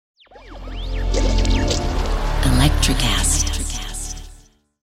NutraCast.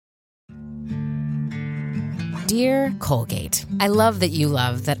 Dear Colgate, I love that you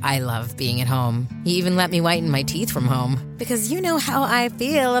love that I love being at home. You even let me whiten my teeth from home. Because you know how I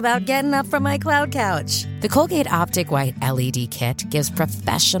feel about getting up from my cloud couch. The Colgate Optic White LED Kit gives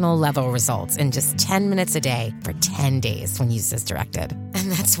professional-level results in just 10 minutes a day for 10 days when used as directed.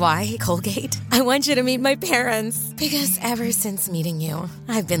 And that's why, Colgate, I want you to meet my parents. Because ever since meeting you,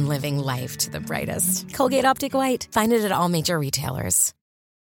 I've been living life to the brightest. Colgate Optic White. Find it at all major retailers.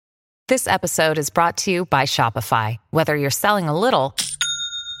 This episode is brought to you by Shopify. Whether you're selling a little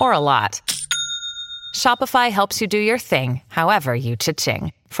or a lot, Shopify helps you do your thing, however you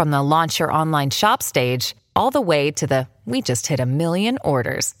cha-ching. From the launch your online shop stage, all the way to the we just hit 1 million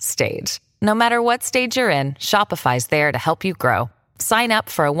orders stage. No matter what stage you're in, Shopify's there to help you grow. Sign up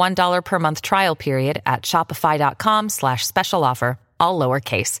for a $1 per month trial period at shopify.com/special offer, all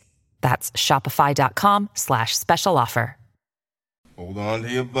lowercase. That's shopify.com/special offer. Hold on to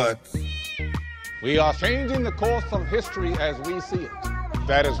your butts. We are changing the course of history as we see it.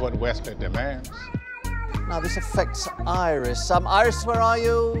 That is what Wesley demands. Now this affects Iris. Iris, where are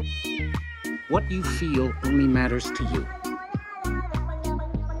you? What you feel only matters to you.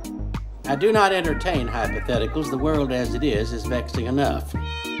 I do not entertain hypotheticals. The world as it is vexing enough.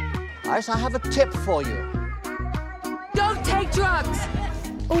 Iris, I have a tip for you. Don't take drugs!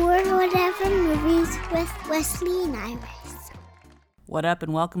 Or Whatever Movies with Wesley and Iris. What up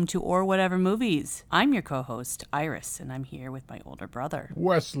and welcome to Or Whatever Movies. I'm your co-host, Iris, and I'm here with my older brother.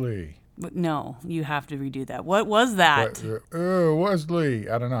 Wesley. No, you have to redo that. What was that? Wesley.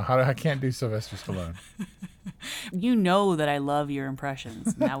 I don't know. I can't do Sylvester Stallone. You know that I love your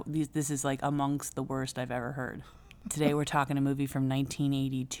impressions. Now, this is like amongst the worst I've ever heard. Today we're talking a movie from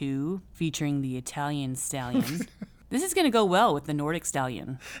 1982 featuring the Italian stallion. This is going to go well with the Nordic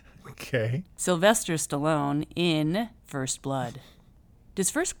stallion. Okay. Sylvester Stallone in First Blood. Does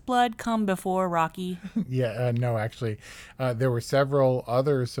First Blood come before Rocky? Yeah, no, actually. There were several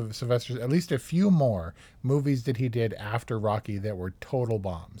other Sylvester's, at least a few more movies that he did after Rocky that were total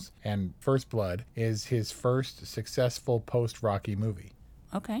bombs. And First Blood is his first successful post-Rocky movie.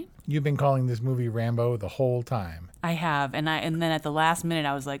 Okay. You've been calling this movie Rambo the whole time. I have, and then at the last minute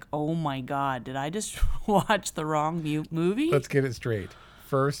I was like, oh my God, did I just watch the wrong movie? Let's get it straight.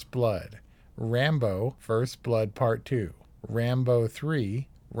 First Blood. Rambo, First Blood Part 2. Rambo 3,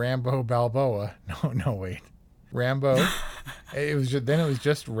 Rambo Balboa. No, wait. Rambo. It was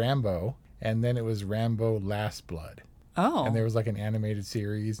just Rambo, and then it was Rambo Last Blood. Oh. And there was like an animated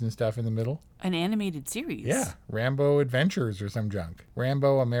series and stuff in the middle. An animated series? Yeah. Rambo Adventures or some junk.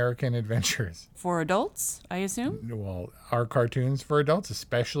 Rambo American Adventures. For adults, I assume? Well, are cartoons for adults,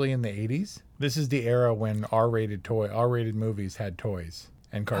 especially in the 80s? This is the era when R-rated movies had toys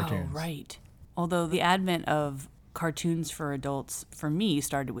and cartoons. Oh, right. Although the advent of cartoons for adults, for me,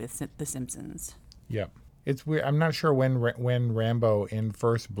 started with The Simpsons. Yep. It's weird. I'm not sure when Rambo in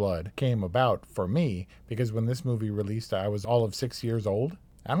First Blood came about for me, because when this movie released, I was all of 6 years old.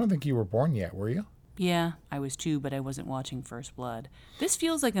 I don't think you were born yet, were you? Yeah, I was 2, but I wasn't watching First Blood. This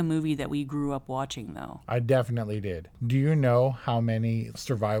feels like a movie that we grew up watching, though. I definitely did. Do you know how many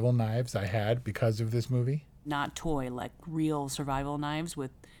survival knives I had because of this movie? Not toy, like real survival knives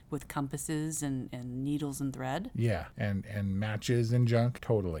with compasses and needles and thread? Yeah, and matches and junk,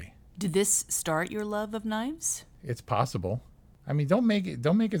 totally. Did this start your love of knives? It's possible. I mean, don't make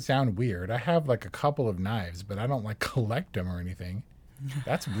it sound weird. I have like a couple of knives, but I don't like collect them or anything.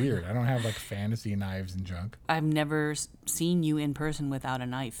 That's weird. I don't have like fantasy knives and junk. I've never seen you in person without a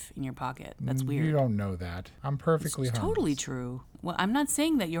knife in your pocket. That's weird. You don't know that. I'm perfectly harmless. It's totally true. Well, I'm not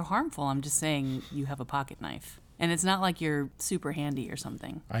saying that you're harmful. I'm just saying you have a pocket knife. And it's not like you're super handy or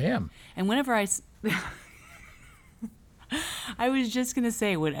something. I am. And whenever I was just going to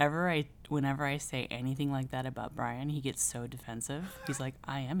say, whenever I say anything like that about Brian, he gets so defensive. He's like,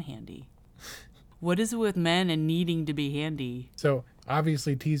 I am handy. What is it with men and needing to be handy? So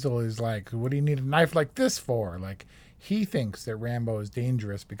obviously Teasel is like, what do you need a knife like this for? Like, he thinks that Rambo is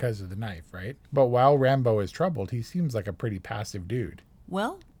dangerous because of the knife, right? But while Rambo is troubled, he seems like a pretty passive dude.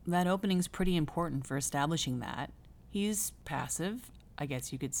 Well, that opening's pretty important for establishing that. He's passive, I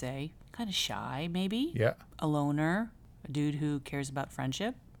guess you could say. Kind of shy, maybe? Yeah. A loner. A dude who cares about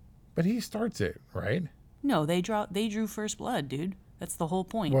friendship. But he starts it, right? No, they drew First Blood, dude. That's the whole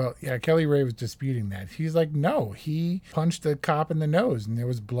point. Well, yeah, Kelly Ray was disputing that. He's like, no, he punched the cop in the nose and there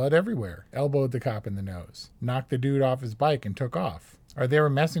was blood everywhere. Elbowed the cop in the nose. Knocked the dude off his bike and took off. Or they were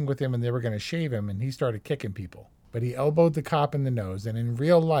messing with him and they were going to shave him and he started kicking people. But he elbowed the cop in the nose and in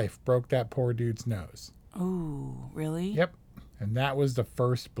real life broke that poor dude's nose. Ooh, really? Yep. And that was the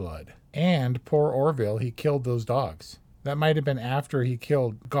first blood. And poor Orville, he killed those dogs. That might have been after he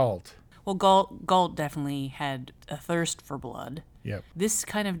killed Galt. Well, Galt definitely had a thirst for blood. Yep. This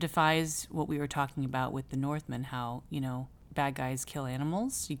kind of defies what we were talking about with the Northmen, how, bad guys kill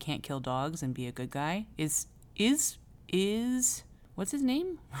animals. You can't kill dogs and be a good guy. Is what's his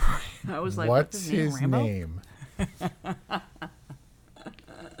name? I was like, what's his name?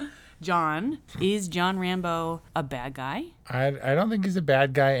 John. Is John Rambo a bad guy? I don't think he's a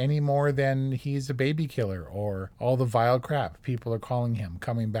bad guy any more than he's a baby killer or all the vile crap people are calling him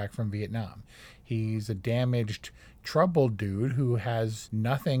coming back from Vietnam. He's a damaged, troubled dude who has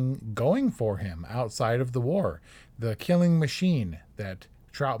nothing going for him outside of the war. The killing machine that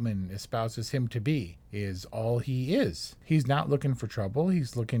Troutman espouses him to be is all he is. He's not looking for trouble.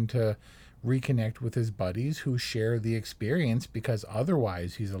 He's looking to reconnect with his buddies who share the experience, because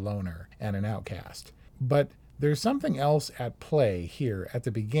otherwise he's a loner and an outcast. But there's something else at play here at the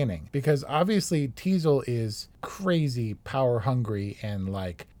beginning, because obviously Teasel is crazy power hungry and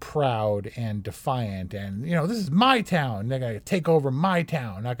like proud and defiant, and this is my town, they're gonna take over my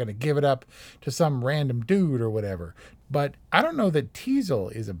town, not gonna give it up to some random dude or whatever. But I don't know that Teasel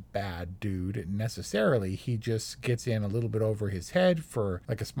is a bad dude necessarily. He just gets in a little bit over his head for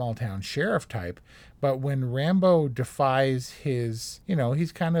like a small town sheriff type. But when Rambo defies his,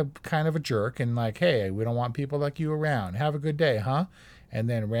 he's kind of a jerk and like, hey, we don't want people like you around. Have a good day, huh? And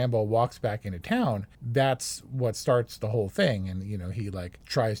then Rambo walks back into town. That's what starts the whole thing. And, he like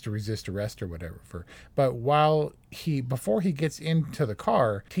tries to resist arrest or whatever. But before he gets into the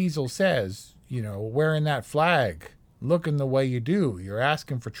car, Teasel says, wearing that flag, looking the way you do, you're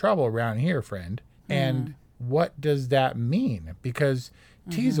asking for trouble around here, friend. And what does that mean? Because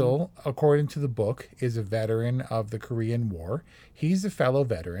Teasel, according to the book, is a veteran of the Korean War. He's a fellow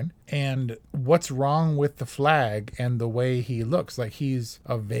veteran. And what's wrong with the flag and the way he looks? Like he's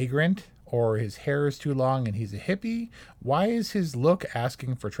a vagrant, or his hair is too long and he's a hippie? Why is his look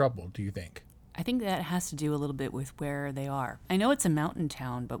asking for trouble, do you think? I think that has to do a little bit with where they are. I know it's a mountain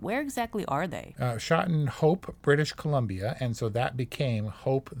town, but where exactly are they? Shot in Hope, British Columbia, and so that became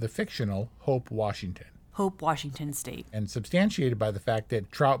Hope, the fictional Hope, Washington. Hope, Washington State. And substantiated by the fact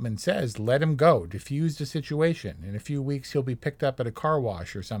that Troutman says, let him go, diffuse the situation. In a few weeks, he'll be picked up at a car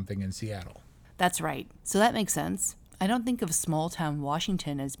wash or something in Seattle. That's right. So that makes sense. I don't think of small-town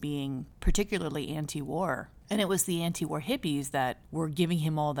Washington as being particularly anti-war. And it was the anti-war hippies that were giving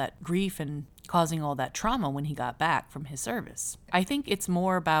him all that grief and causing all that trauma when he got back from his service. I think it's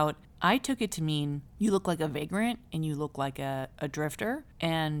more about, I took it to mean you look like a vagrant and you look like a drifter,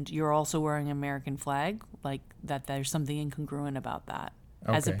 and you're also wearing an American flag, like that there's something incongruent about that,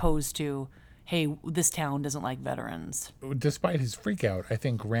 as opposed to, hey, this town doesn't like veterans. Despite his freakout, I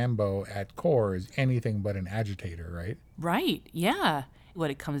think Rambo at core is anything but an agitator, right? Right, yeah. What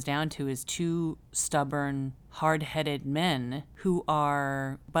it comes down to is two stubborn, hard-headed men who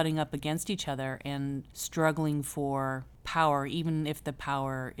are butting up against each other and struggling for power, even if the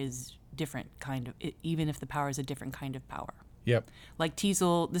power is a different kind of power. Yep. Like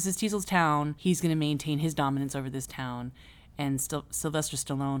Teasel, this is Teasel's town. He's going to maintain his dominance over this town, and Sylvester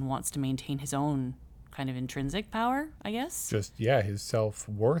Stallone wants to maintain his own kind of intrinsic power, I guess. Just, his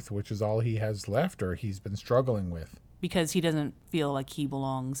self-worth, which is all he has left or he's been struggling with. Because he doesn't feel like he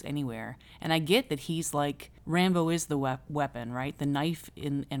belongs anywhere. And I get that he's like, Rambo is the weapon, right? The knife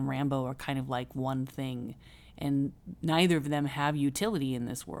and Rambo are kind of like one thing. And neither of them have utility in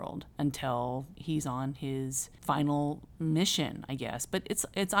this world until he's on his final mission, I guess. But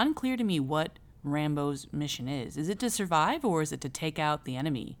it's unclear to me what Rambo's mission is. Is it to survive, or is it to take out the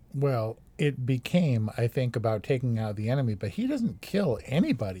enemy? Well, it became, I think, about taking out the enemy, but he doesn't kill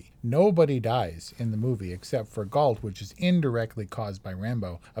anybody. Nobody dies in the movie except for Galt, which is indirectly caused by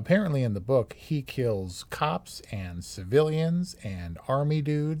Rambo. Apparently in the book, he kills cops and civilians and army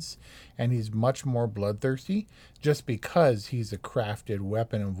dudes, and he's much more bloodthirsty. Just because he's a crafted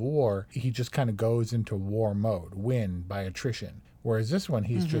weapon of war, he just kind of goes into war mode, win by attrition. Whereas this one,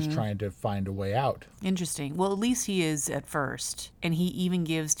 he's just trying to find a way out. Interesting. Well, at least he is at first. And he even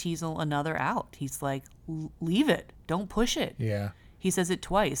gives Teasel another out. He's like, leave it. Don't push it. Yeah. He says it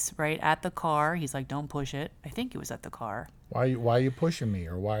twice, right? At the car. He's like, don't push it. I think it was at the car. Why are you pushing me?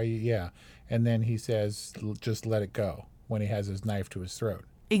 Or why are you, yeah. And then he says, just let it go, when he has his knife to his throat.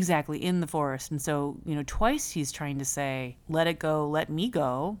 Exactly, in the forest. And so, twice he's trying to say, let it go, let me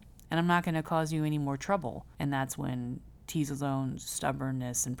go, and I'm not going to cause you any more trouble. And that's when Teasel's own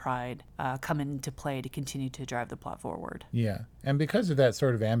stubbornness and pride come into play to continue to drive the plot forward. Yeah. And because of that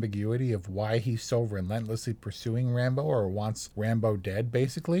sort of ambiguity of why he's so relentlessly pursuing Rambo or wants Rambo dead,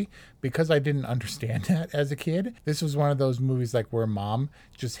 basically, because I didn't understand that as a kid, this was one of those movies like where mom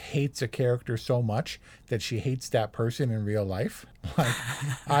just hates a character so much that she hates that person in real life. Like,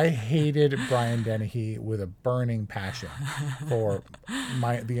 I hated Brian Dennehy with a burning passion for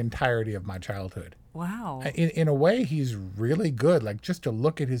the entirety of my childhood. Wow. In a way, he's really good. Like, just to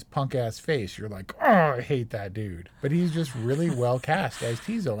look at his punk ass face, you're like, oh, I hate that dude. But he's just really well cast as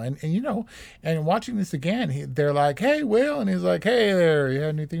Teasel. And watching this again, they're like, hey, Will. And he's like, hey there, you had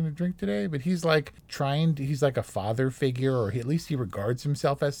anything to drink today? But he's like he's like a father figure, or at least he regards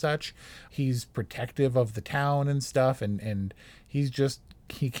himself as such. He's protective of the town and stuff. And he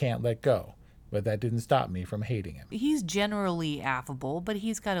can't let go. But that didn't stop me from hating him. He's generally affable, but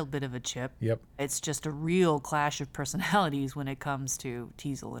he's got a bit of a chip. Yep. It's just a real clash of personalities when it comes to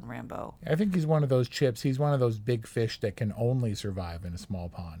Teasel and Rambo. I think he's one of those chips. He's one of those big fish that can only survive in a small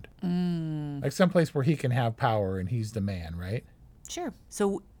pond. Like someplace where he can have power and he's the man, right? Sure.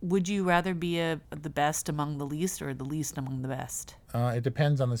 So would you rather be the best among the least or the least among the best? It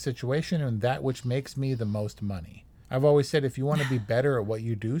depends on the situation and that which makes me the most money. I've always said if you want to be better at what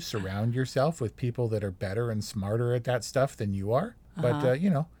you do, surround yourself with people that are better and smarter at that stuff than you are. But,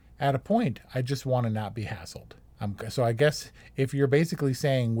 at a point, I just want to not be hassled. So I guess if you're basically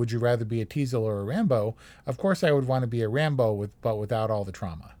saying, would you rather be a Teasel or a Rambo? Of course I would want to be a Rambo, but without all the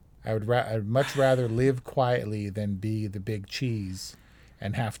trauma. I'd much rather live quietly than be the big cheese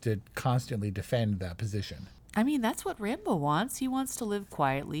and have to constantly defend that position. I mean, that's what Rambo wants. He wants to live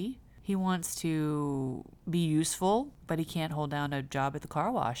quietly. He wants to be useful, but he can't hold down a job at the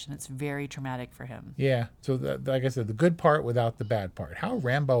car wash, and it's very traumatic for him. Yeah, so like I said, the good part without the bad part. How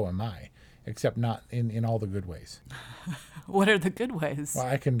Rambo am I, except not in all the good ways? What are the good ways? Well,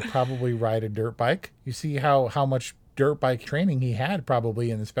 I can probably ride a dirt bike. You see how much dirt bike training he had probably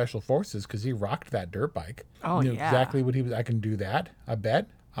in the Special Forces because he rocked that dirt bike. Oh, knew yeah. Exactly what he was. I can do that, I bet.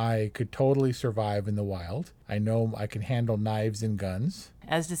 I could totally survive in the wild. I know I can handle knives and guns.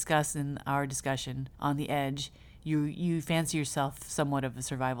 As discussed in our discussion on The Edge, you fancy yourself somewhat of a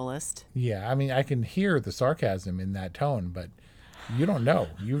survivalist. Yeah, I mean, I can hear the sarcasm in that tone, but you don't know.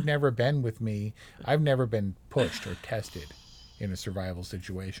 You've never been with me. I've never been pushed or tested in a survival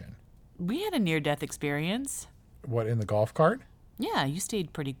situation. We had a near-death experience. What, in the golf cart? Yeah, you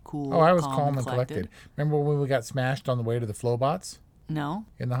stayed pretty cool. Oh, I was calm and collected. Remember when we got smashed on the way to the Flobots? No.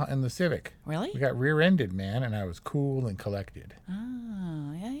 In the Civic. Really? We got rear-ended, man, and I was cool and collected.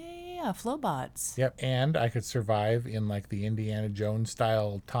 Oh, yeah, Flobots. Yep, and I could survive in like the Indiana Jones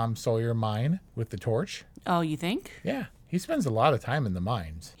style Tom Sawyer mine with the torch. Oh, you think? Yeah, he spends a lot of time in the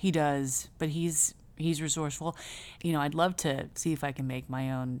mines. He does, but he's resourceful. I'd love to see if I can make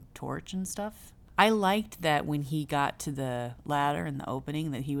my own torch and stuff. I liked that when he got to the ladder in the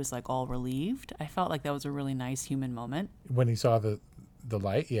opening that he was like all relieved. I felt like that was a really nice human moment. When he saw the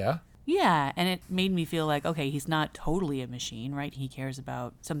light, yeah. Yeah, and it made me feel like, okay, he's not totally a machine, right? He cares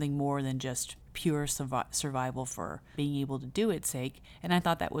about something more than just pure survival for being able to do its sake. And I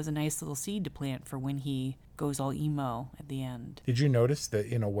thought that was a nice little seed to plant for when he goes all emo at the end. Did you notice that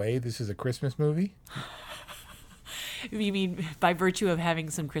in a way this is a Christmas movie? You mean by virtue of having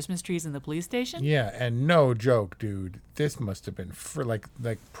some Christmas trees in the police station? Yeah, and no joke, dude. This must have been, like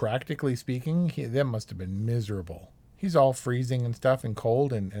practically speaking, that must have been miserable. He's all freezing and stuff and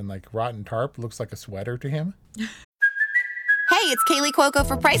cold and like rotten tarp looks like a sweater to him. Hey, it's Kaylee Cuoco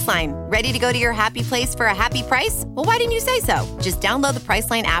for Priceline. Ready to go to your happy place for a happy price? Well, why didn't you say so? Just download the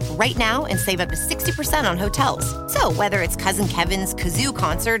Priceline app right now and save up to 60% on hotels. So whether it's Cousin Kevin's Kazoo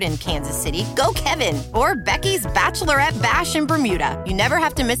Concert in Kansas City, go Kevin, or Becky's Bachelorette Bash in Bermuda, you never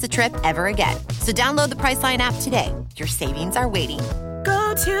have to miss a trip ever again. So download the Priceline app today. Your savings are waiting.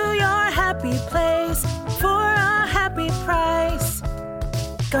 Go to your happy place for a happy price.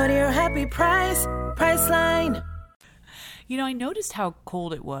 Go to your happy price, Priceline. I noticed how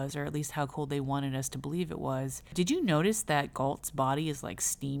cold it was, or at least how cold they wanted us to believe it was. Did you notice that Galt's body is like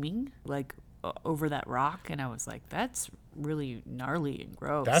steaming, like over that rock? And I was like, that's really gnarly and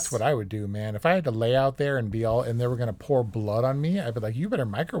gross. That's what I would do, man. If I had to lay out there and they were going to pour blood on me, I'd be like, you better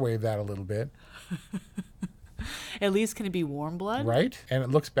microwave that a little bit. At least can it be warm blood? Right? And it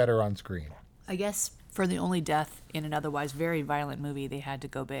looks better on screen. I guess for the only death in an otherwise very violent movie, they had to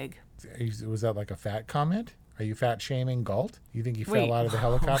go big. Was that like a fat comment? Are you fat shaming Galt? You think he fell out of the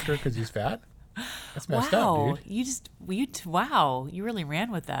helicopter because he's fat? That's messed up, dude. Wow, you really ran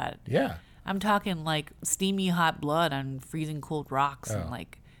with that. Yeah. I'm talking like steamy hot blood on freezing cold rocks and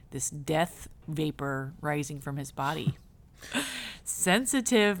like this death vapor rising from his body.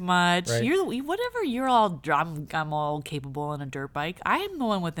 sensitive much. Right. You're all. I'm all capable on a dirt bike. I am the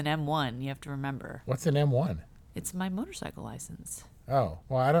one with an M1. You have to remember. What's an M1? It's my motorcycle license. Oh,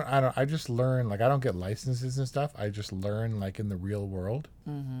 well, I just learn, like, I don't get licenses and stuff. I just learn, like, in the real world.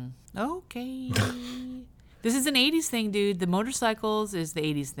 Mm-hmm. Okay. This is an 80s thing, dude. The motorcycles is the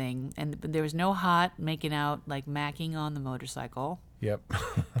 80s thing. And there was no hot making out, like, macking on the motorcycle. Yep.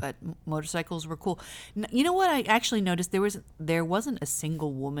 But motorcycles were cool. You know what I actually noticed? There wasn't a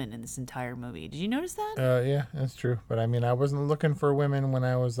single woman in this entire movie. Did you notice that? Yeah, that's true. But I mean, I wasn't looking for women when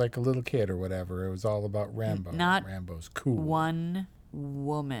I was like a little kid or whatever. It was all about Rambo. Rambo's cool. One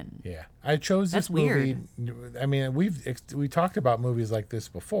woman. Yeah, I chose this movie. I mean, we talked about movies like this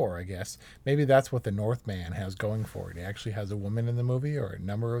before. I guess maybe that's what The Northman has going for it. It actually has a woman in the movie, or a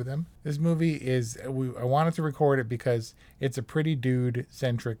number of them. This movie is. I wanted to record it because it's a pretty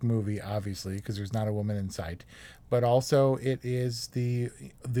dude-centric movie, obviously, because there's not a woman in sight. But also, it is the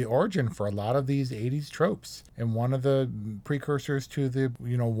origin for a lot of these 80s tropes, and one of the precursors to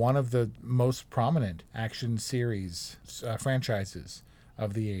one of the most prominent action series franchises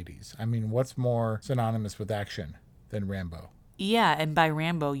of the 80s. I mean, what's more synonymous with action than Rambo? Yeah, and by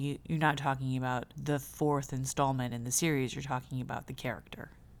Rambo, you're not talking about the fourth installment in the series. You're talking about the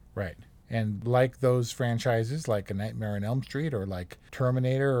character. Right. And like those franchises, like A Nightmare on Elm Street or like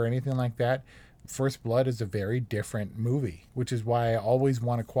Terminator or anything like that, First Blood is a very different movie, which is why I always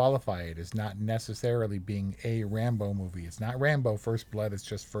want to qualify it as not necessarily being a Rambo movie. It's not Rambo First Blood, it's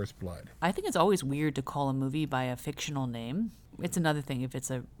just First Blood. I think it's always weird to call a movie by a fictional name. It's another thing if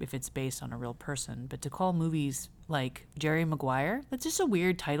it's based on a real person, but to call movies like Jerry Maguire, that's just a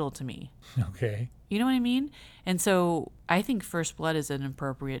weird title to me. Okay. You know what I mean? And so I think First Blood is an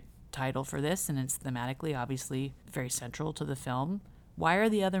appropriate title for this, and it's thematically obviously very central to the film. Why are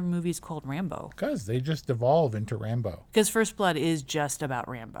the other movies called Rambo? Because they just evolve into Rambo. Because First Blood is just about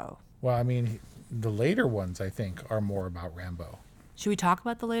Rambo. Well, I mean, the later ones, I think, are more about Rambo. Should we talk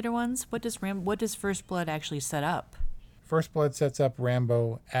about the later ones? What does First Blood actually set up? First Blood sets up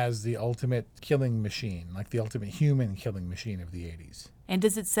Rambo as the ultimate killing machine, like the ultimate human killing machine of the 80s. And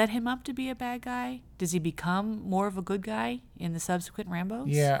does it set him up to be a bad guy? Does he become more of a good guy in the subsequent Rambos?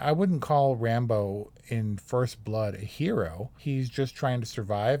 Yeah, I wouldn't call Rambo in First Blood a hero. He's just trying to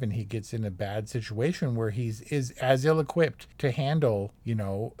survive, and he gets in a bad situation where is as ill-equipped to handle,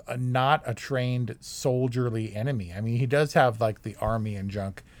 not a trained soldierly enemy. I mean, he does have like the army and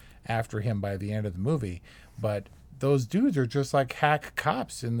junk after him by the end of the movie, but those dudes are just like hack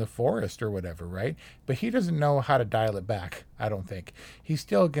cops in the forest or whatever, right? But he doesn't know how to dial it back, I don't think. He's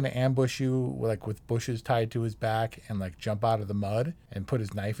still going to ambush you like with bushes tied to his back and like jump out of the mud and put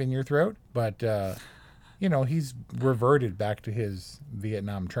his knife in your throat. But, he's reverted back to his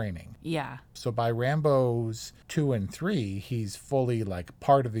Vietnam training. Yeah. So by Rambo's 2 and 3, he's fully like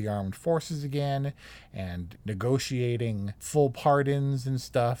part of the armed forces again and negotiating full pardons and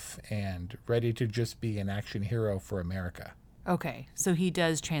stuff and ready to just be an action hero for America. Okay, so he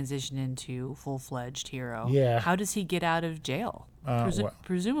does transition into full-fledged hero. Yeah. How does he get out of jail?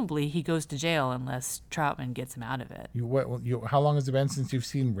 Presumably he goes to jail unless Troutman gets him out of it. How long has it been since you've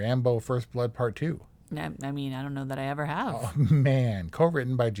seen Rambo First Blood Part 2? I mean, I don't know that I ever have. Oh, man.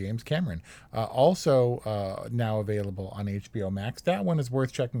 Co-written by James Cameron. Also now available on HBO Max. That one is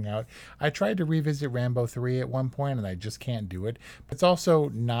worth checking out. I tried to revisit Rambo 3 at one point, and I just can't do it. But it's also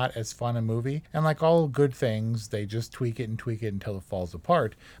not as fun a movie. And like all good things, they just tweak it until it falls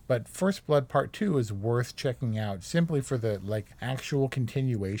apart. But First Blood Part 2 is worth checking out simply for the actual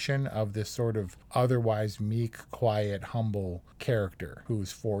continuation of this sort of otherwise meek, quiet, humble character who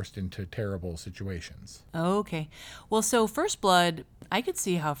is forced into terrible situations. Okay. Well, so First Blood, I could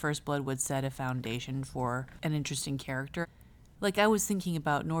see how First Blood would set a foundation for an interesting character. Like I was thinking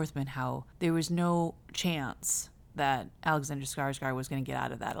about Northman, how there was no chance that Alexander Skarsgård was going to get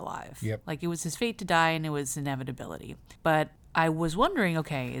out of that alive. Yep. Like it was his fate to die and it was inevitability. But I was wondering,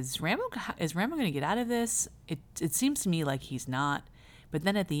 okay, is Rambo going to get out of this? It seems to me like he's not. But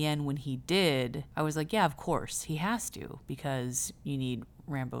then at the end when he did, I was like, yeah, of course, he has to, because you need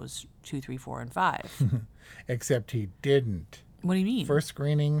Rambos 2, 3, 4, and 5. Except he didn't. What do you mean? First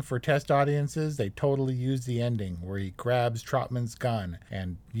screening for test audiences, they totally used the ending where he grabs Troutman's gun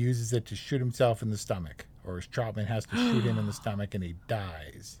and uses it to shoot himself in the stomach. Or Troutman has to shoot him in the stomach and he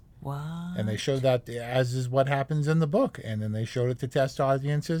dies. What? And they showed that as is what happens in the book. And then they showed it to test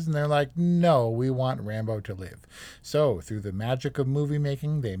audiences and they're like, no, we want Rambo to live. So through the magic of movie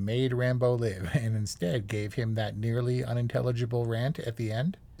making, they made Rambo live and instead gave him that nearly unintelligible rant at the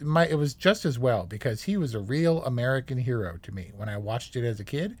end. it was just as well because he was a real American hero to me when I watched it as a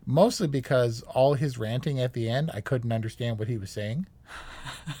kid, mostly because all his ranting at the end, I couldn't understand what he was saying.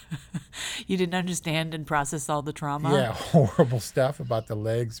 You didn't understand and process all the trauma? Yeah, horrible stuff about the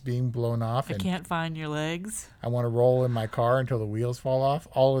legs being blown off. I can't find your legs. I want to roll in my car until the wheels fall off.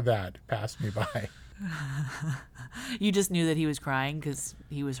 All of that passed me by. You just knew that he was crying because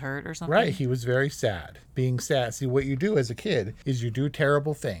he was hurt or something? Right, he was very sad. Being sad. See, what you do as a kid is you do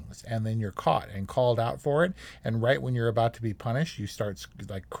terrible things, and then you're caught and called out for it, and right when you're about to be punished, you start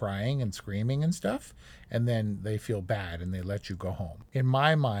like crying and screaming and stuff, and then they feel bad and they let you go home. In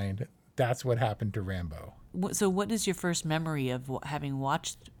my mind, that's what happened to Rambo. So what is your first memory of having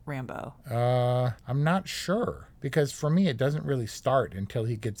watched Rambo? I'm not sure, because for me, it doesn't really start until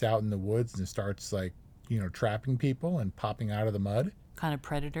he gets out in the woods and starts like, trapping people and popping out of the mud. Kind of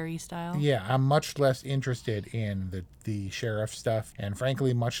Predator-y style? Yeah, I'm much less interested in the sheriff stuff, and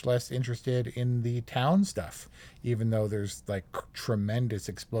frankly, much less interested in the town stuff, even though there's like tremendous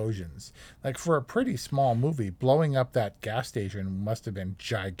explosions. Like for a pretty small movie, blowing up that gas station must have been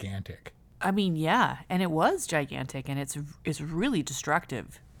gigantic. I mean, yeah, and it was gigantic, and it's really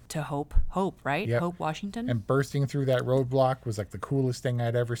destructive to Hope, right? Yep. Hope Washington. And bursting through that roadblock was like the coolest thing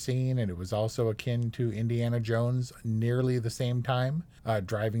I'd ever seen, and it was also akin to Indiana Jones nearly the same time,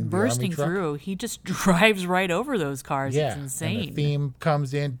 driving the army truck. Through, he just drives right over those cars. Yeah, it's insane. And the theme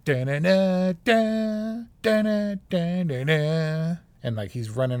comes in, da-na-na, da, da-na, da-na-na. And like he's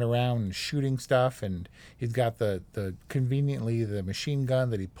running around and shooting stuff, and he's got the conveniently the machine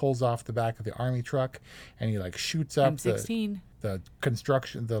gun that he pulls off the back of the army truck, and he like shoots up M16. the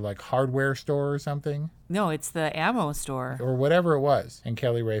construction, the like hardware store or something. No, it's the ammo store. Or whatever it was. And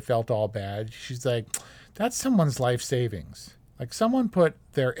Kelly Ray felt all bad. She's like, that's someone's life savings. Like someone put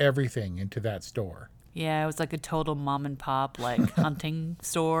their everything into that store. Yeah, it was like a total mom and pop, like hunting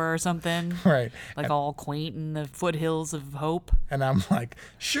store or something. Right. Like all quaint in the foothills of Hope. And I'm like,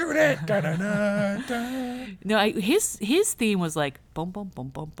 shoot it! Da-da-da-da. No, his theme was like bum bum bum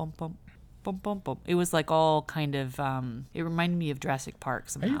bum bum bum bum bum bum. It was like all kind of. It reminded me of Jurassic Park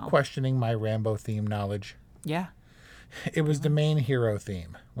somehow. Are you questioning my Rambo theme knowledge? Yeah. It was the main hero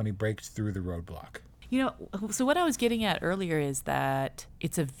theme when he breaks through the roadblock. So what I was getting at earlier is that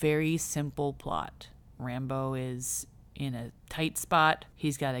it's a very simple plot. Rambo is in a tight spot.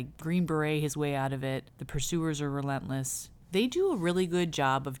 He's got a Green Beret his way out of it. The pursuers are relentless. They do a really good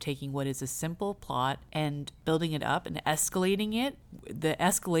job of taking what is a simple plot and building it up and escalating it. The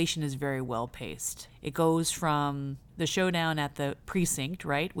escalation is very well paced. It goes from the showdown at the precinct,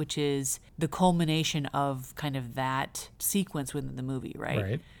 right, which is the culmination of kind of that sequence within the movie, right?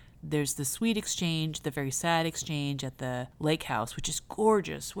 Right. There's the sweet exchange, the very sad exchange at the lake house, which is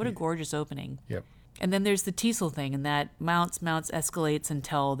gorgeous. What a gorgeous opening. Yep. And then there's the Teasel thing, and that mounts, escalates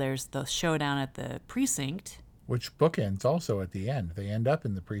until there's the showdown at the precinct. Which bookends also at the end. They end up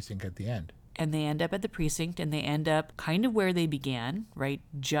in the precinct at the end. And they end up at the precinct, and they end up kind of where they began, right?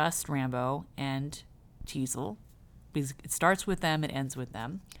 Just Rambo and Teasel. Because it starts with them, it ends with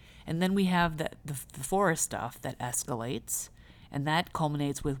them. And then we have the forest stuff that escalates, and that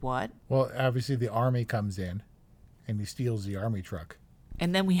culminates with what? Well, obviously the army comes in, and he steals the army truck.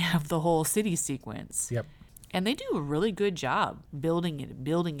 And then we have the whole city sequence. Yep. And they do a really good job building it and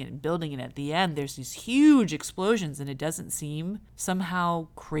building it and building it. At the end, there's these huge explosions, and it doesn't seem somehow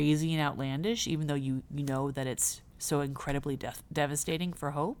crazy and outlandish, even though you know that it's so incredibly devastating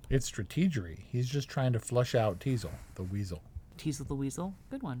for Hope. It's strategery. He's just trying to flush out Teasel, the weasel. Teasel the weasel?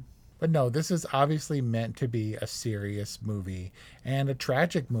 Good one. But no, this is obviously meant to be a serious movie and a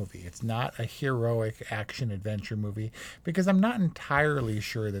tragic movie. It's not a heroic action-adventure movie because I'm not entirely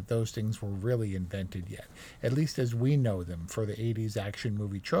sure that those things were really invented yet, at least as we know them for the 80s action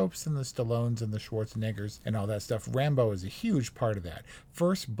movie tropes and the Stallones and the Schwarzeneggers and all that stuff. Rambo is a huge part of that.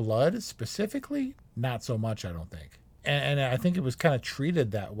 First Blood, specifically, not so much, I don't think. And I think it was kind of treated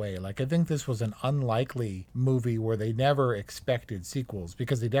that way. Like, I think this was an unlikely movie where they never expected sequels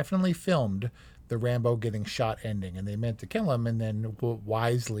because they definitely filmed the Rambo getting shot ending and they meant to kill him. And then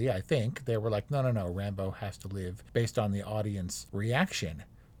wisely, I think, they were like, no, Rambo has to live based on the audience reaction.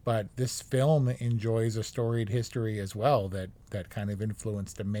 But this film enjoys a storied history as well that kind of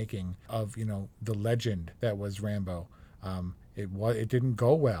influenced the making of, the legend that was Rambo. It didn't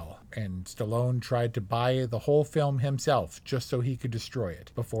go well, and Stallone tried to buy the whole film himself just so he could destroy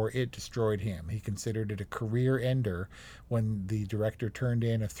it before it destroyed him. He considered it a career ender when the director turned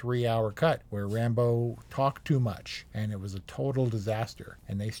in a 3-hour cut where Rambo talked too much, and it was a total disaster,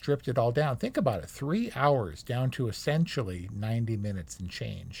 and they stripped it all down. Think about it, 3 hours down to essentially 90 minutes and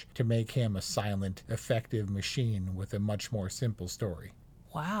change to make him a silent, effective machine with a much more simple story.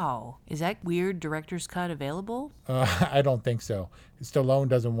 Wow. Is that weird director's cut available? I don't think so. Stallone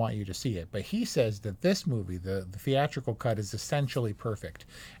doesn't want you to see it, but he says that this movie, the theatrical cut, is essentially perfect,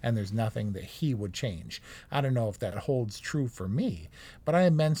 and there's nothing that he would change. I don't know if that holds true for me, but I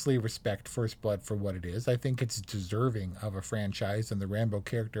immensely respect First Blood for what it is. I think it's deserving of a franchise, and the Rambo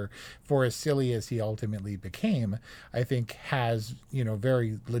character, for as silly as he ultimately became, I think has,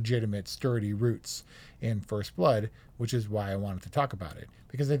 very legitimate, sturdy roots in First Blood, which is why I wanted to talk about it.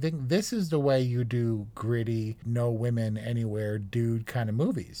 Because I think this is the way you do gritty, no women anywhere dude kind of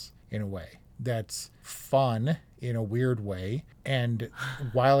movies, in a way. That's fun in a weird way, and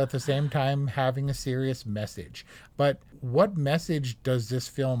while at the same time having a serious message. But what message does this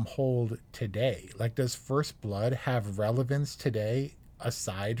film hold today? Like, does First Blood have relevance today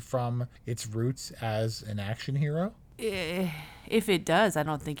aside from its roots as an action hero? If it does, I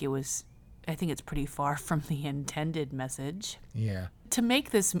think it's pretty far from the intended message. Yeah. To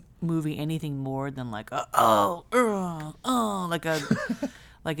make this movie anything more than like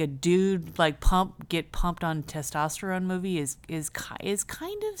like a dude get pumped on testosterone movie is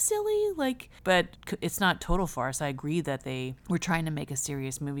kind of silly. But it's not total farce. I agree that they were trying to make a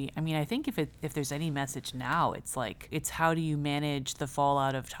serious movie. I mean, I think if there's any message now, it's how do you manage the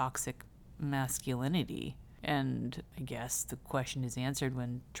fallout of toxic masculinity. And I guess the question is answered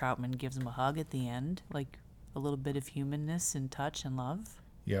when Troutman gives him a hug at the end, like a little bit of humanness and touch and love.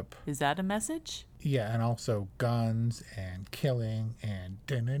 Yep. Is that a message? Yeah, and also guns and killing and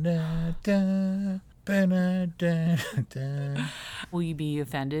da-da-da-da. Will you be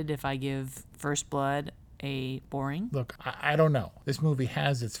offended if I give First Blood a boring? Look, I don't know. This movie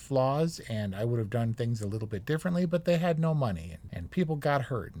has its flaws, and I would have done things a little bit differently, but they had no money, and people got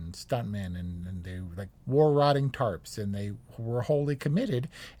hurt, and stuntmen, and they wore rotting tarps, and they were wholly committed,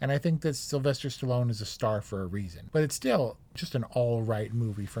 and I think that Sylvester Stallone is a star for a reason. But it's still just an all-right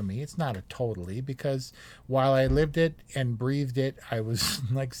movie for me. It's not a totally, because while I lived it and breathed it, I was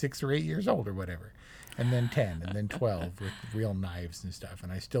 6 or 8 years old or whatever. And then 10, and then 12 with real knives and stuff.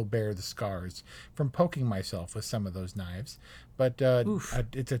 And I still bear the scars from poking myself with some of those knives. But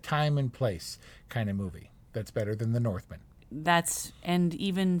it's a time and place kind of movie that's better than The Northman. And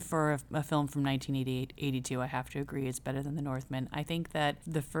even for a film from 1982, I have to agree it's better than The Northman. I think that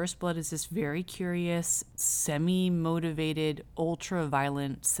The First Blood is this very curious, semi-motivated,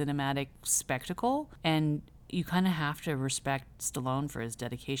 ultra-violent cinematic spectacle. And you kind of have to respect Stallone for his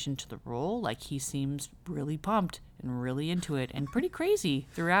dedication to the role. He seems really pumped and really into it and pretty crazy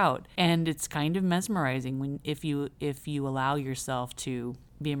throughout. And it's kind of mesmerizing if you allow yourself to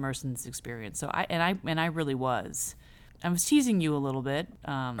be immersed in this experience. So I really was. I was teasing you a little bit.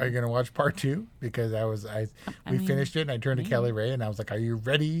 Are you going to watch part 2? Because we finished it, and I turned to Kelly Ray and I was like, "Are you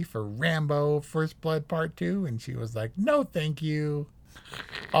ready for Rambo First Blood Part 2?" And she was like, "No, thank you.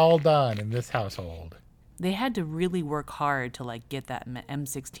 All done in this household." They had to really work hard to get that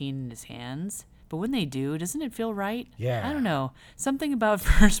M16 in his hands. But when they do, doesn't it feel right? Yeah. I don't know. Something about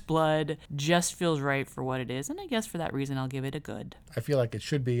First Blood just feels right for what it is. And I guess for that reason, I'll give it a good. I feel like it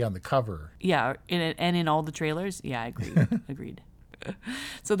should be on the cover. Yeah. And in all the trailers. Yeah, I agree. Agreed.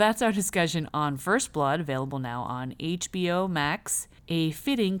 So that's our discussion on First Blood, available now on HBO Max, a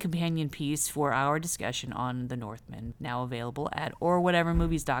fitting companion piece for our discussion on The Northman, now available at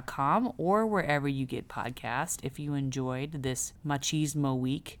orwhatevermovies.com or wherever you get podcasts. If you enjoyed this machismo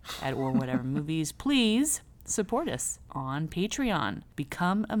week at Or Whatever Movies, please support us on Patreon.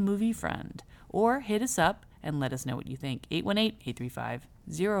 Become a movie friend, or hit us up and let us know what you think.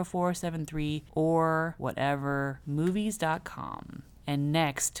 818-835-0473 or whatevermovies.com. And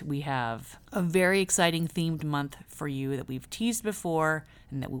next, we have a very exciting themed month for you that we've teased before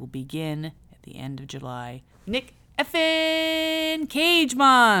and that will begin at the end of July. Nick effin' Cage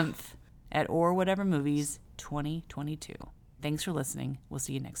Month at Or Whatever Movies 2022. Thanks for listening. We'll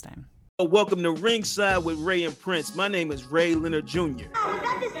see you next time. Welcome to Ringside with Ray and Prince. My name is Ray Leonard Jr. Oh, is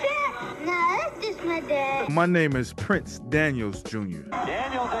that the dad? No, that's just my dad. My name is Prince Daniels Jr.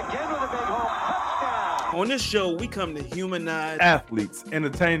 Daniels again with a big home touchdown. On this show, we come to humanize athletes,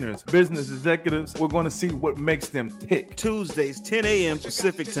 entertainers, business executives. We're going to see what makes them tick. Tuesdays, 10 a.m.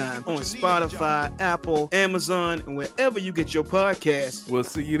 Pacific time on Spotify, Apple, Amazon, and wherever you get your podcasts. We'll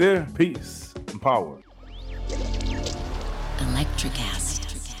see you there. Peace and power. Electric acid.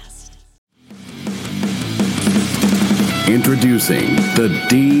 Introducing the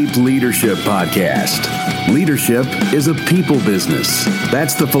Deep Leadership Podcast. Leadership is a people business.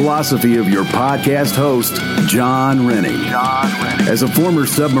 That's the philosophy of your podcast host, John Rennie. As a former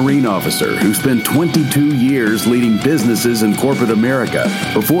submarine officer who spent 22 years leading businesses in corporate America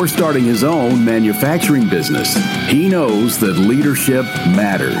before starting his own manufacturing business, he knows that leadership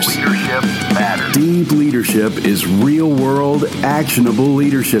matters. Deep Leadership is real-world, actionable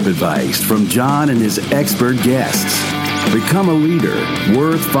leadership advice from John and his expert guests. Become a leader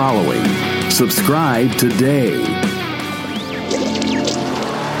worth following. Subscribe today.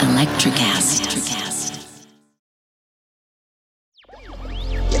 Electricast.